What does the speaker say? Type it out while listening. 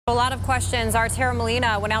A lot of questions. Our Tara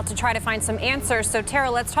Molina went out to try to find some answers. So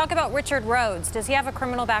Tara, let's talk about Richard Rhodes. Does he have a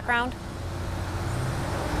criminal background?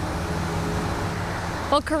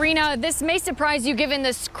 Well, Karina, this may surprise you given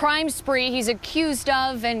this crime spree he's accused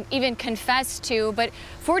of and even confessed to, but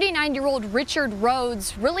 49-year-old Richard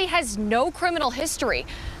Rhodes really has no criminal history.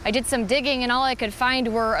 I did some digging and all I could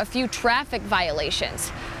find were a few traffic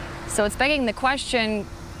violations. So it's begging the question,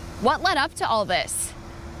 what led up to all this?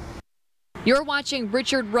 You're watching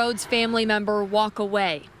Richard Rhodes' family member walk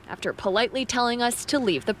away after politely telling us to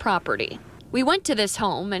leave the property. We went to this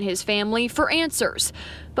home and his family for answers,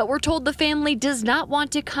 but we're told the family does not want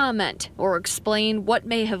to comment or explain what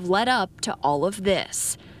may have led up to all of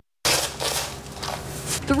this.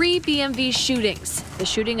 3 BMV shootings, the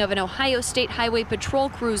shooting of an Ohio State Highway Patrol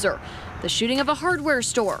cruiser, the shooting of a hardware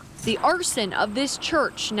store, the arson of this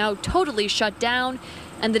church now totally shut down,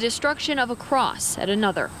 and the destruction of a cross at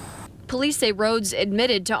another. Police say Rhodes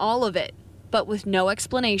admitted to all of it, but with no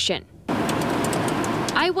explanation.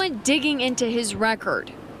 I went digging into his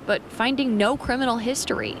record, but finding no criminal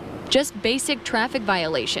history, just basic traffic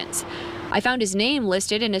violations. I found his name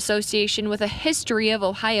listed in association with a history of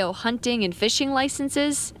Ohio hunting and fishing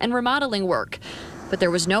licenses and remodeling work, but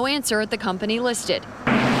there was no answer at the company listed.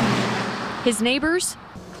 His neighbors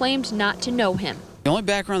claimed not to know him. The only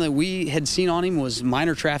background that we had seen on him was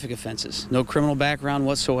minor traffic offenses. No criminal background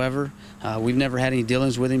whatsoever. We've never had any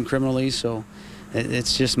dealings with him criminally, so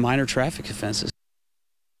it's just minor traffic offenses.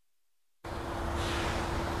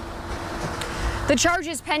 The charge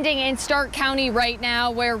is pending in Stark County right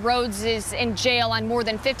now, where Rhodes is in jail on more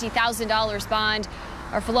than $50,000 bond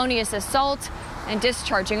for felonious assault and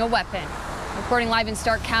discharging a weapon. Reporting live in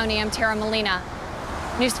Stark County, I'm Tara Molina,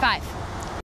 News 5.